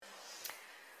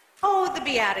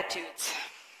the Beatitudes.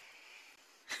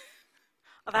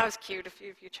 Oh, that was cute. A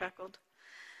few of you chuckled.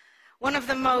 One of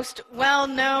the most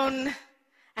well-known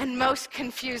and most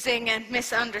confusing and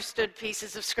misunderstood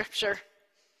pieces of Scripture.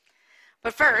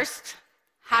 But first,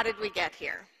 how did we get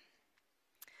here?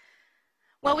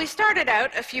 Well, we started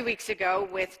out a few weeks ago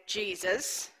with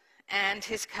Jesus and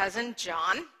his cousin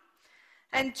John,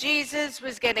 and Jesus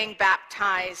was getting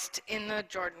baptized in the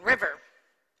Jordan River.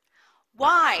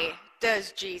 Why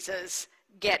does Jesus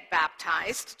get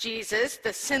baptized? Jesus,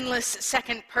 the sinless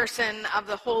second person of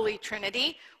the Holy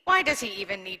Trinity, why does he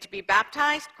even need to be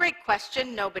baptized? Great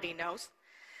question, nobody knows.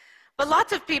 But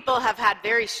lots of people have had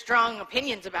very strong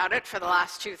opinions about it for the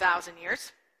last 2,000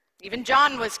 years. Even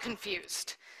John was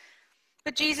confused.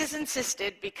 But Jesus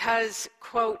insisted because,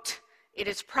 quote, "It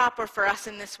is proper for us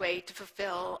in this way to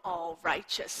fulfill all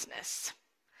righteousness."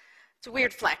 It's a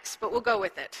weird flex, but we'll go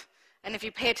with it. And if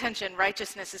you pay attention,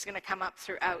 righteousness is going to come up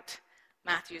throughout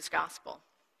Matthew's gospel.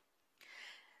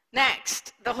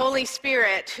 Next, the Holy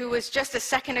Spirit, who was just a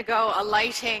second ago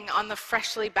alighting on the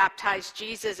freshly baptized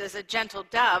Jesus as a gentle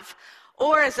dove,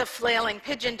 or as a flailing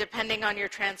pigeon, depending on your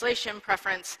translation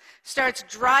preference, starts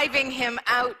driving him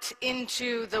out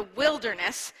into the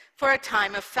wilderness for a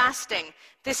time of fasting.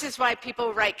 This is why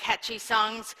people write catchy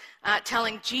songs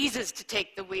telling Jesus to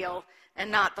take the wheel and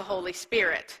not the Holy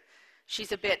Spirit.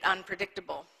 She's a bit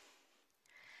unpredictable.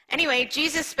 Anyway,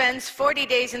 Jesus spends 40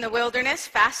 days in the wilderness,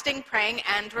 fasting, praying,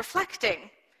 and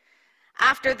reflecting.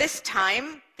 After this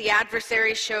time, the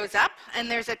adversary shows up, and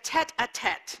there's a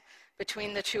tete-a-tete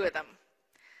between the two of them.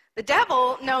 The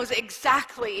devil knows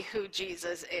exactly who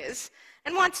Jesus is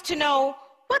and wants to know,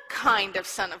 what kind of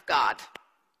Son of God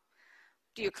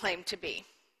do you claim to be?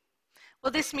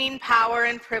 Will this mean power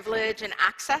and privilege and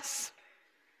access?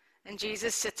 And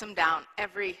Jesus sits him down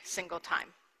every single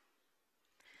time.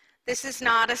 This is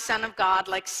not a son of God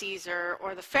like Caesar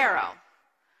or the Pharaoh.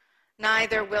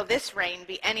 Neither will this reign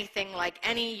be anything like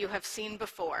any you have seen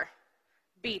before.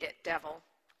 Beat it, devil.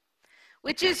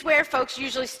 Which is where folks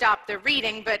usually stop their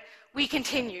reading, but we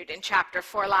continued in chapter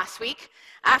 4 last week.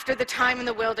 After the time in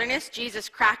the wilderness, Jesus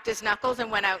cracked his knuckles and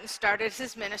went out and started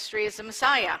his ministry as the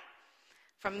Messiah.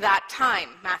 From that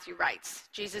time, Matthew writes,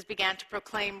 Jesus began to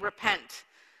proclaim, "Repent,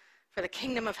 for the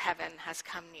kingdom of heaven has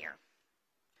come near."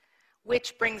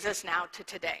 Which brings us now to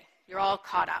today. You're all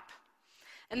caught up.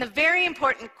 And the very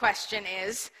important question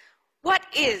is, what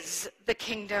is the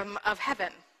kingdom of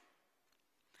heaven?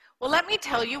 Well, let me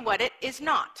tell you what it is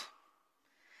not.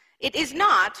 It is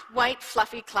not white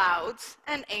fluffy clouds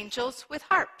and angels with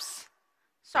harps.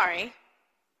 Sorry.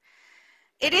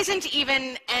 It isn't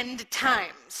even end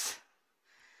times.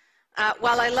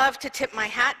 While I love to tip my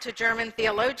hat to German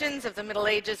theologians of the Middle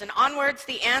Ages and onwards,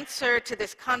 the answer to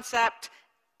this concept,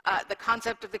 the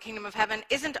concept of the kingdom of heaven,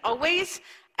 isn't always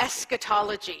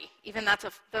eschatology, even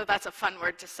though that's a fun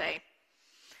word to say.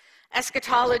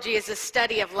 Eschatology is a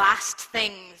study of last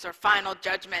things or final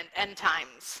judgment, end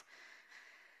times.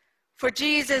 For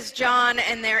Jesus, John,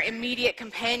 and their immediate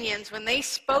companions, when they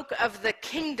spoke of the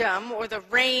kingdom or the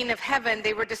reign of heaven,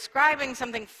 they were describing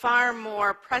something far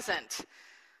more present,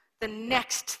 the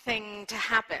next thing to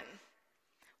happen,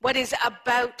 what is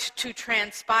about to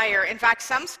transpire. In fact,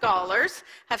 some scholars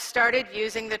have started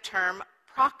using the term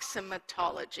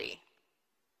proximatology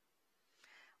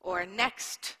or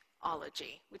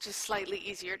nextology, which is slightly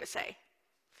easier to say,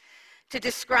 to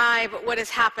describe what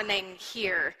is happening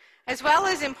here, as well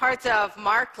as in parts of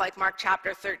Mark, like Mark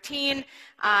chapter 13,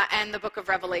 and the book of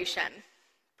Revelation.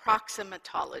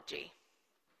 Proximatology.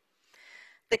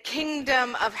 The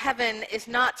kingdom of heaven is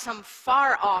not some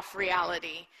far-off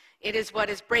reality. It is what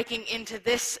is breaking into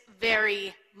this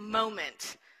very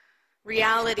moment.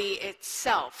 Reality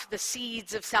itself, the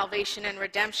seeds of salvation and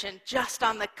redemption, just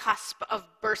on the cusp of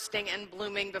bursting and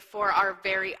blooming before our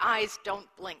very eyes.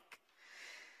 Don't blink.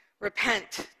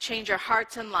 Repent, change your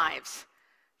hearts and lives,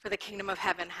 for the kingdom of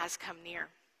heaven has come near.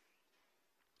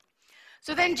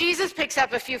 So then Jesus picks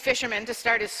up a few fishermen to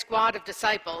start his squad of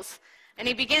disciples, and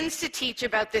he begins to teach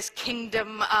about this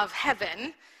kingdom of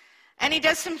heaven, and he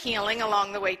does some healing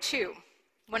along the way too.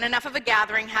 When enough of a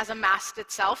gathering has amassed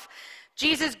itself,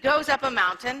 Jesus goes up a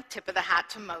mountain, tip of the hat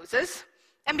to Moses,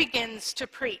 and begins to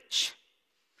preach.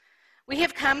 We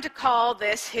have come to call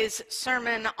this his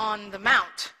Sermon on the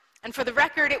Mount, and for the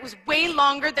record, it was way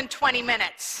longer than 20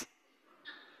 minutes.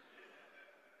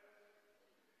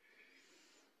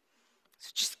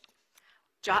 So just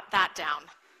jot that down.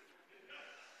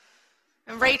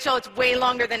 And Rachel, it's way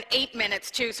longer than 8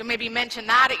 minutes too, so maybe mention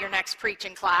that at your next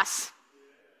preaching class.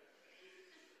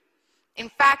 In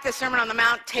fact, the Sermon on the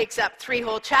Mount takes up 3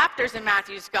 whole chapters in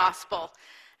Matthew's gospel,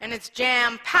 and it's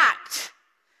jam-packed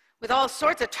with all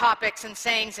sorts of topics and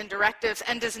sayings and directives,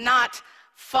 and does not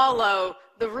follow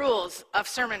the rules of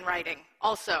sermon writing.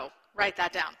 Also, write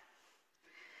that down.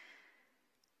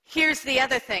 Here's the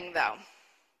other thing, though.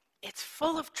 It's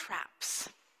full of traps.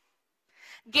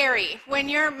 Gary, when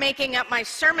you're making up my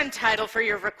sermon title for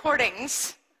your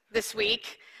recordings this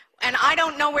week, and I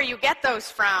don't know where you get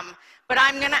those from, but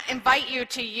I'm going to invite you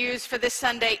to use for this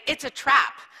Sunday, it's a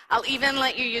trap. I'll even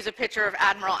let you use a picture of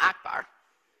Admiral Akbar.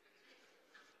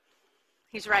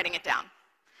 He's writing it down.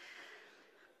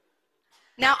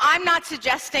 Now, I'm not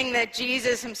suggesting that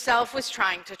Jesus himself was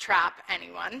trying to trap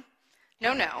anyone.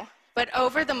 No. But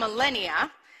over the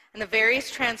millennia, and the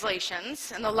various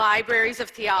translations, and the libraries of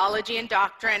theology and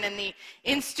doctrine, and the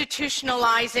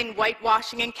institutionalizing,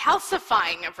 whitewashing, and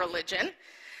calcifying of religion,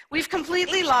 we've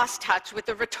completely lost touch with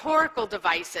the rhetorical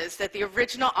devices that the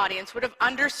original audience would have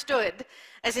understood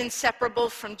as inseparable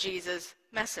from Jesus'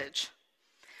 message.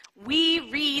 We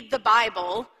read the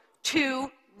Bible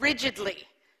too rigidly,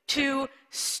 too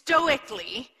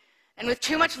stoically, and with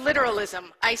too much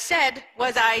literalism. I said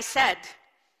was I said.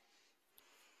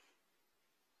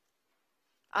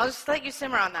 I'll just let you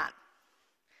simmer on that.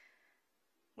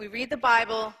 We read the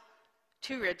Bible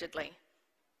too rigidly,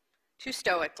 too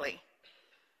stoically,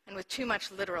 and with too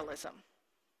much literalism.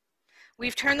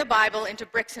 We've turned the Bible into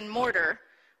bricks and mortar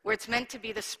where it's meant to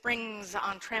be the springs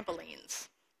on trampolines.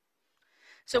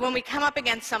 So when we come up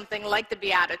against something like the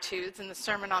Beatitudes and the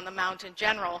Sermon on the Mount in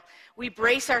general, we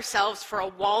brace ourselves for a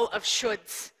wall of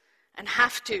shoulds and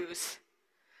have-tos.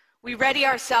 We ready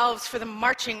ourselves for the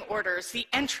marching orders, the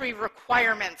entry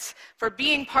requirements for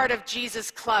being part of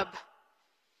Jesus' club.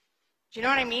 Do you know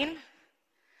what I mean?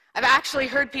 I've actually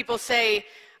heard people say,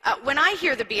 when I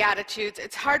hear the Beatitudes,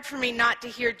 it's hard for me not to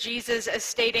hear Jesus as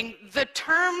stating the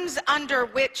terms under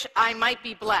which I might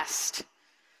be blessed.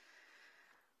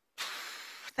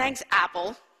 Thanks,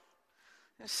 Apple.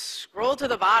 Just scroll to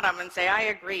the bottom and say, I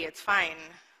agree, it's fine.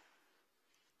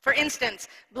 For instance,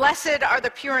 blessed are the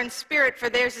pure in spirit,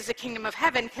 for theirs is the kingdom of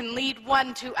heaven, can lead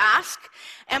one to ask,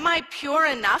 am I pure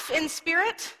enough in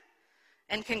spirit?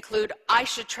 And conclude, I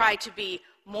should try to be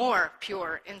more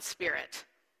pure in spirit.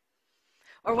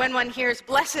 Or when one hears,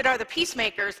 blessed are the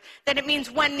peacemakers, then it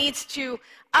means one needs to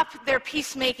up their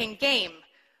peacemaking game,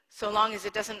 so long as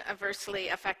it doesn't adversely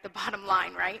affect the bottom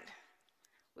line, right?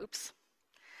 Oops.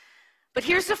 But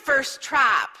here's the first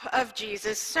trap of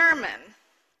Jesus' sermon.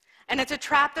 And it's a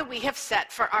trap that we have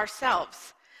set for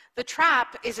ourselves. The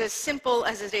trap is as simple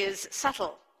as it is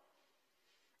subtle.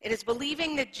 It is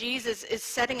believing that Jesus is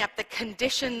setting up the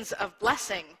conditions of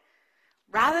blessing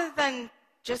rather than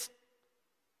just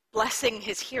blessing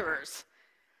his hearers.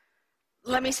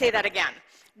 Let me say that again.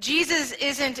 Jesus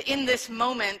isn't in this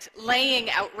moment laying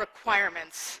out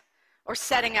requirements or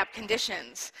setting up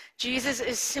conditions. Jesus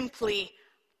is simply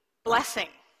blessing.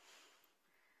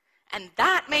 And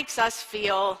that makes us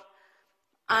feel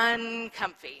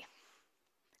uncomfy.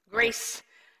 Grace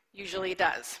usually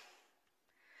does.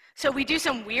 So we do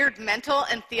some weird mental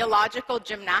and theological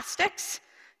gymnastics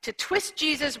to twist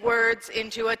Jesus' words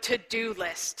into a to-do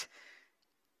list,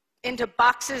 into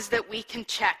boxes that we can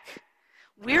check.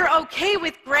 We're okay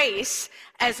with grace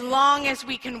as long as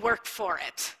we can work for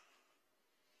it.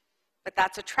 But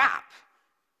that's a trap.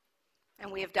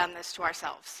 And we have done this to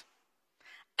ourselves.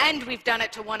 And we've done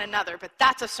it to one another, but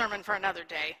that's a sermon for another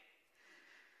day.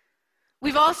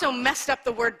 We've also messed up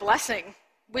the word blessing,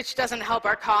 which doesn't help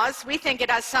our cause. We think it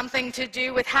has something to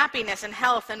do with happiness and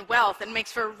health and wealth and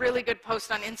makes for a really good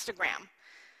post on Instagram.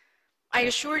 I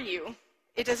assure you,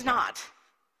 it does not.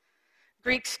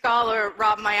 Greek scholar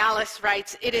Rob Mialis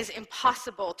writes, it is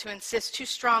impossible to insist too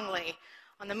strongly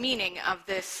on the meaning of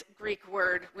this Greek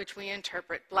word, which we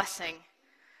interpret blessing.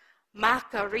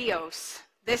 Makarios.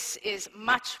 This is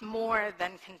much more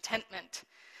than contentment.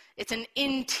 It's an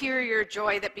interior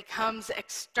joy that becomes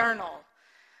external.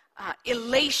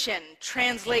 Elation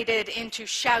translated into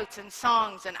shouts and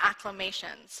songs and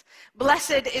acclamations.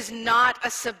 Blessed is not a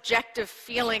subjective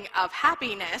feeling of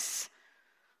happiness,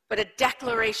 but a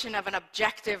declaration of an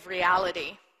objective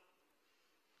reality.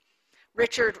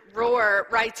 Richard Rohr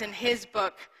writes in his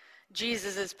book,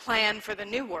 Jesus' Plan for the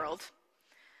New World,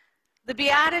 the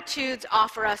Beatitudes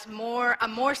offer us a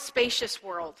more spacious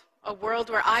world, a world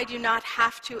where I do not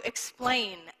have to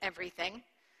explain everything,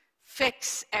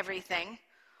 fix everything,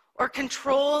 or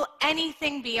control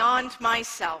anything beyond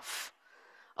myself.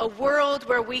 A world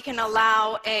where we can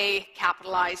allow a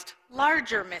capitalized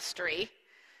larger mystery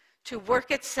to work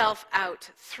itself out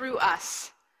through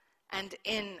us and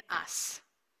in us.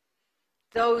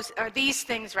 These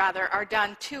things are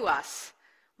done to us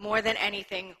more than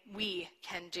anything we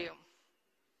can do.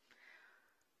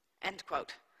 End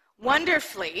quote.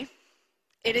 Wonderfully,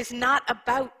 it is not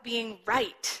about being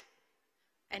right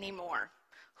anymore.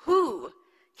 Who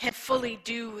can fully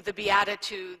do the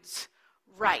Beatitudes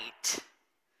right?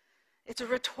 It's a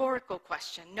rhetorical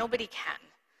question. Nobody can,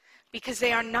 because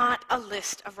they are not a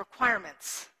list of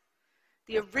requirements.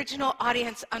 The original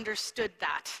audience understood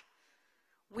that.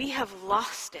 We have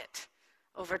lost it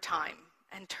over time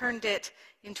and turned it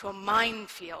into a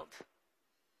minefield.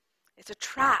 It's a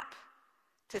trap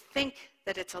to think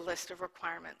that it's a list of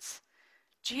requirements.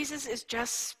 Jesus is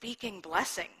just speaking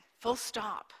blessing, full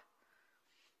stop.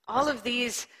 All of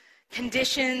these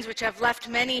conditions which have left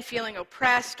many feeling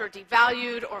oppressed or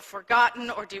devalued or forgotten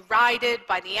or derided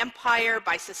by the empire,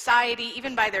 by society,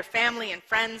 even by their family and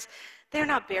friends, they're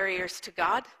not barriers to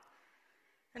God.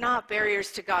 They're not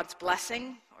barriers to God's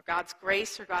blessing or God's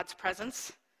grace or God's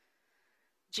presence.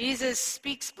 Jesus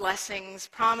speaks blessings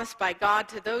promised by God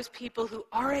to those people who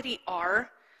already are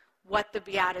what the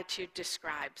Beatitude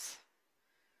describes.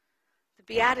 The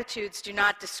Beatitudes do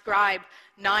not describe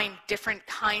 9 different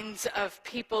kinds of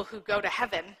people who go to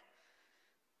heaven,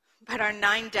 but are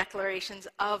 9 declarations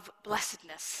of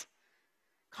blessedness,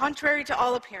 contrary to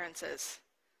all appearances,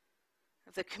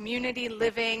 of the community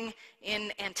living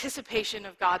in anticipation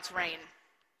of God's reign.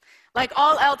 Like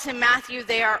all else in Matthew,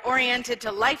 they are oriented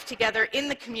to life together in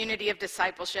the community of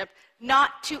discipleship,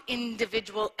 not to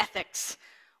individual ethics.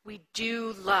 We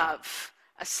do love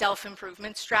a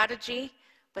self-improvement strategy,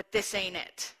 but this ain't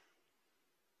it.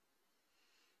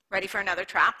 Ready for another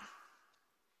trap?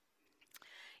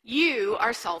 You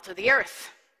are salt of the earth.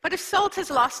 But if salt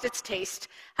has lost its taste,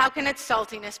 how can its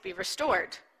saltiness be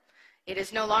restored? It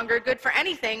is no longer good for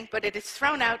anything, but it is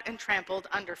thrown out and trampled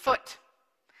underfoot.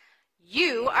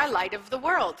 You are light of the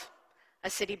world. A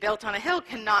city built on a hill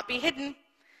cannot be hidden.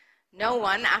 No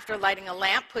one, after lighting a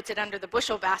lamp, puts it under the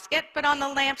bushel basket, but on the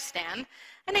lampstand,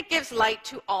 and it gives light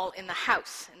to all in the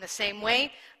house. In the same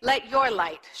way, let your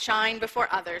light shine before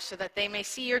others so that they may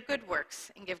see your good works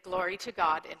and give glory to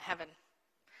God in heaven.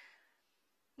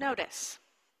 Notice,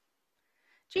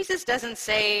 Jesus doesn't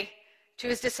say to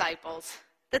his disciples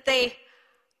that they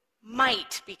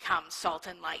might become salt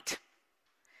and light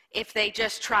if they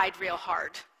just tried real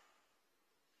hard.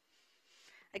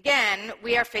 Again,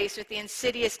 we are faced with the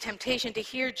insidious temptation to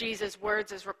hear Jesus'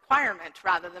 words as requirement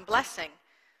rather than blessing,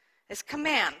 as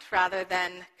command rather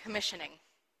than commissioning.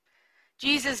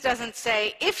 Jesus doesn't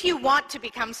say, if you want to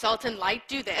become salt and light,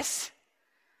 do this.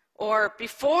 Or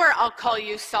before I'll call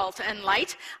you salt and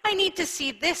light, I need to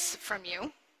see this from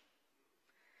you.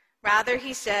 Rather,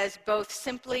 he says, both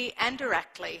simply and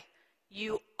directly,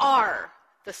 you are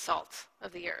the salt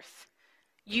of the earth.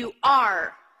 You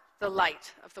are the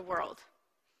light of the world.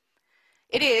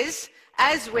 It is,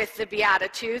 as with the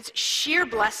Beatitudes, sheer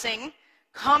blessing,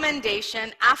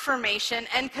 commendation, affirmation,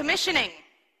 and commissioning.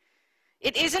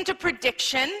 It isn't a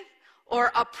prediction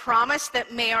or a promise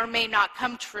that may or may not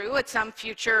come true at some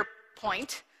future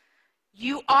point.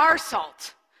 You are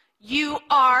salt. You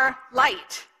are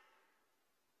light.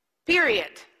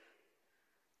 Period.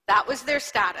 That was their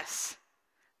status.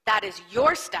 That is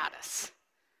your status.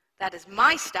 That is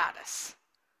my status.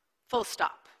 Full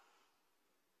stop.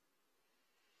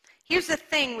 Here's the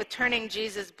thing with turning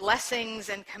Jesus' blessings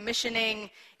and commissioning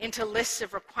into lists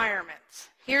of requirements.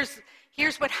 Here's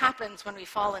what happens when we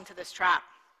fall into this trap.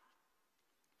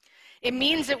 It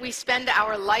means that we spend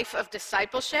our life of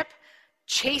discipleship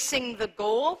chasing the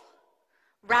goal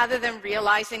rather than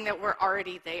realizing that we're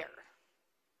already there.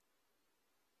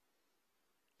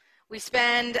 We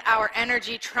spend our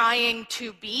energy trying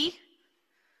to be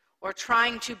or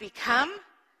trying to become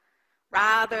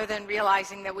rather than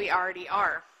realizing that we already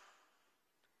are.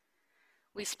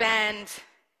 We spend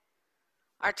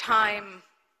our time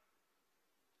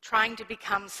trying to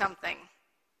become something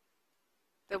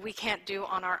that we can't do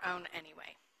on our own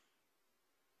anyway.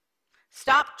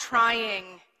 Stop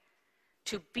trying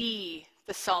to be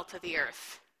the salt of the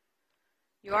earth.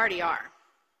 You already are.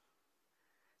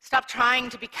 Stop trying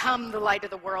to become the light of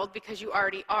the world because you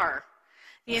already are.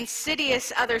 The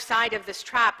insidious other side of this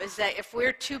trap is that if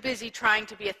we're too busy trying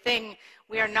to be a thing,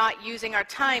 we are not using our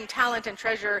time, talent, and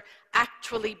treasure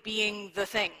actually being the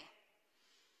thing.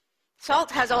 Salt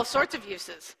has all sorts of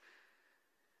uses,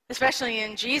 especially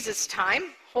in Jesus'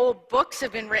 time. Whole books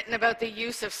have been written about the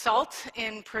use of salt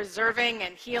in preserving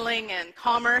and healing and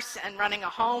commerce and running a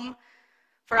home.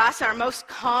 For us, our most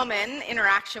common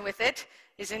interaction with it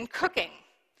is in cooking.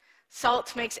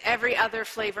 Salt makes every other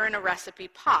flavor in a recipe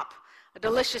pop. A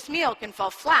delicious meal can fall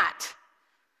flat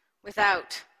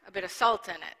without a bit of salt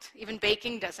in it. Even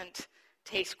baking doesn't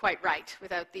taste quite right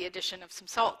without the addition of some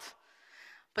salt.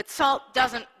 But salt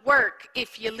doesn't work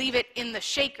if you leave it in the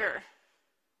shaker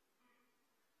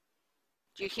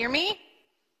Do you hear me?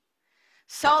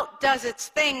 Salt does its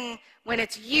thing when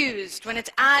it's used, when it's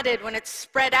added, when it's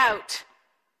spread out.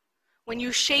 When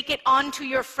you shake it onto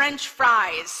your French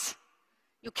fries,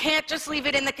 you can't just leave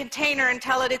it in the container and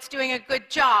tell it it's doing a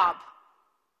good job.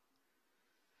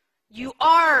 You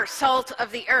are salt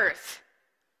of the earth.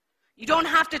 You don't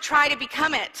have to try to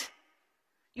become it.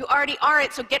 You already are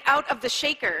it, so get out of the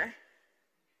shaker.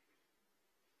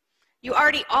 You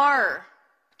already are,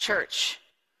 church.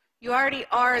 You already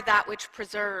are that which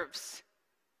preserves.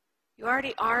 You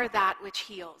already are that which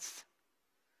heals.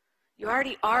 You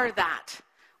already are that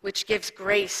which gives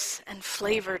grace and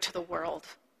flavor to the world.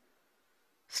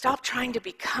 Stop trying to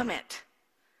become it.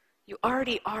 You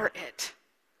already are it.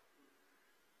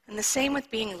 And the same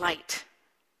with being light.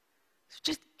 So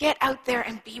just get out there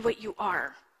and be what you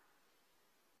are.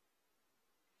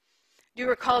 Do you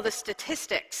recall the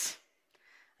statistics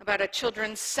about a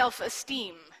children's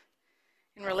self-esteem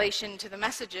in relation to the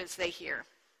messages they hear?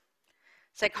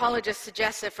 Psychologists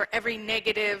suggest that for every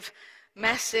negative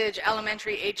message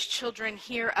elementary-age children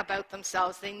hear about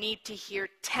themselves, they need to hear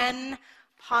 10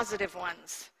 positive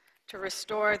ones to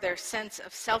restore their sense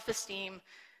of self-esteem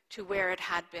to where it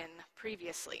had been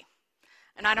previously.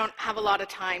 And I don't have a lot of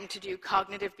time to do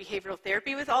cognitive behavioral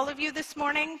therapy with all of you this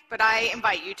morning, but I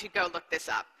invite you to go look this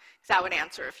up, because that would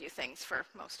answer a few things for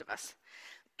most of us.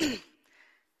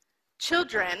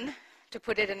 Children, to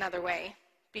put it another way,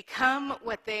 become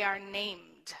what they are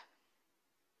named.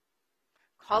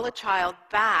 Call a child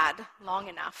bad long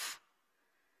enough,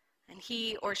 and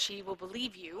he or she will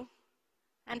believe you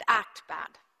and act bad.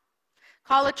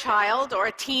 Call a child, or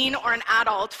a teen, or an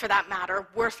adult for that matter,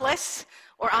 worthless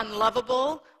or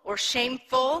unlovable or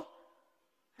shameful,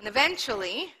 and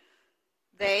eventually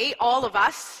they, all of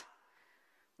us,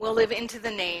 will live into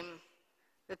the name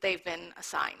that they've been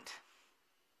assigned.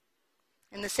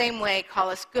 In the same way, call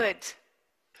us good,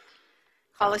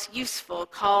 call us useful,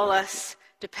 call us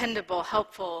dependable,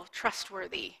 helpful,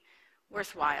 trustworthy,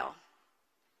 worthwhile,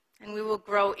 and we will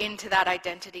grow into that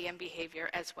identity and behavior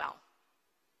as well.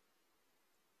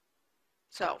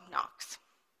 So, Knox,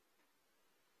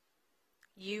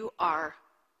 you are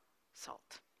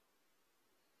salt.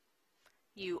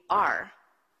 You are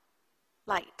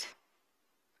light.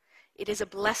 It is a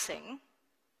blessing,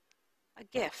 a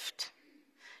gift.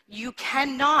 You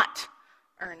cannot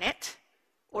earn it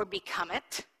or become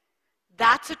it.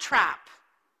 That's a trap.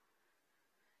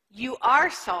 You are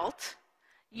salt,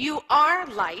 you are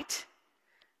light,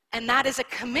 and that is a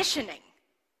commissioning.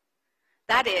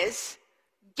 That is,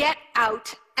 get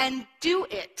out and do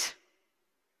it.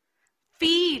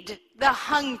 Feed the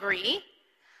hungry,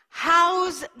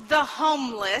 house the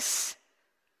homeless,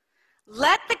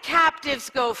 let the captives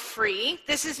go free.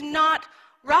 This is not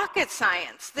rocket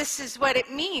science. This is what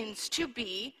it means to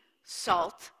be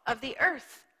salt of the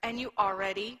earth, and you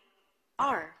already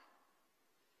are.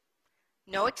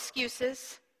 No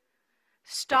excuses.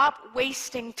 Stop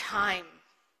wasting time.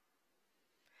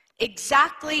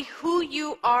 Exactly who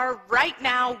you are right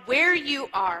now, where you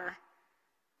are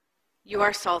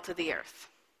salt of the earth,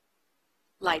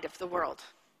 light of the world.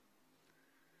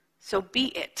 So be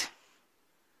it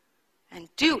and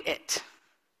do it.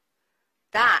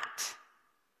 That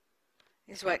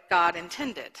is what God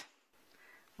intended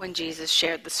when Jesus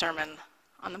shared the Sermon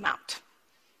on the Mount.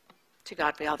 To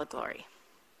God be all the glory.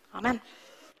 Amen.